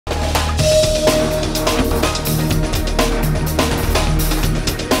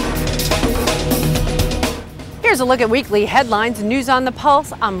Here's a look at weekly headlines, news on the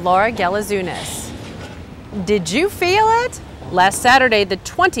pulse. I'm Laura Galazunas. Did you feel it? Last Saturday, the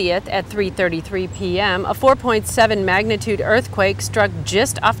 20th at 3:33 p.m., a 4.7 magnitude earthquake struck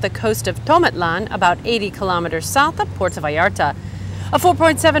just off the coast of Tomatlan, about 80 kilometers south of Puerto Vallarta. A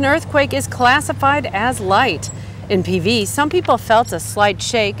 4.7 earthquake is classified as light. In PV, some people felt a slight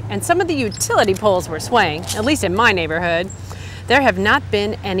shake and some of the utility poles were swaying, at least in my neighborhood. There have not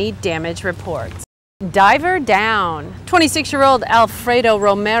been any damage reports. Diver down. 26-year-old Alfredo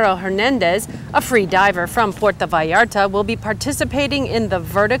Romero Hernandez, a free diver from Puerto Vallarta, will be participating in the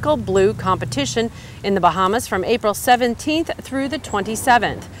Vertical Blue competition in the Bahamas from April 17th through the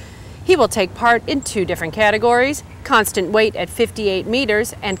 27th. He will take part in two different categories, constant weight at 58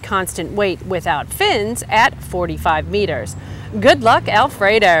 meters and constant weight without fins at 45 meters. Good luck,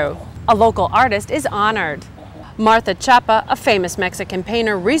 Alfredo. A local artist is honored. Martha Chapa, a famous Mexican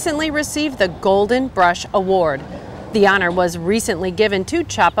painter, recently received the Golden Brush Award. The honor was recently given to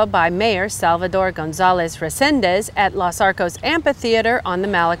Chapa by Mayor Salvador Gonzalez Resendez at Los Arcos Amphitheater on the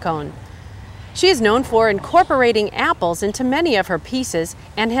Malecon. She is known for incorporating apples into many of her pieces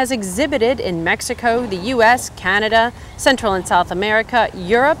and has exhibited in Mexico, the U.S., Canada, Central and South America,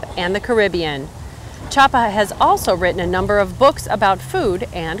 Europe, and the Caribbean. Chapa has also written a number of books about food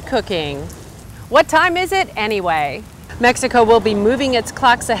and cooking. What time is it anyway? Mexico will be moving its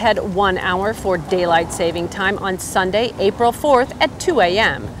clocks ahead 1 hour for daylight saving time on Sunday, April 4th at 2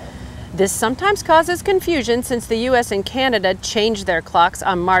 a.m. This sometimes causes confusion since the U.S. and Canada changed their clocks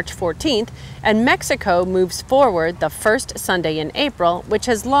on March 14th and Mexico moves forward the first Sunday in April, which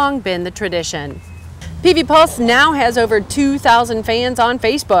has long been the tradition. PV Pulse now has over 2,000 fans on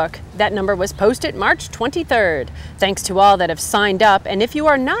Facebook. That number was posted March 23rd. Thanks to all that have signed up, and if you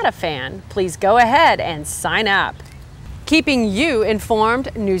are not a fan, please go ahead and sign up. Keeping you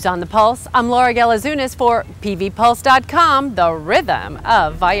informed, news on the pulse, I'm Laura Galazunas for PVPulse.clom, the rhythm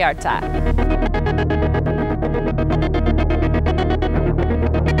of Vallarta.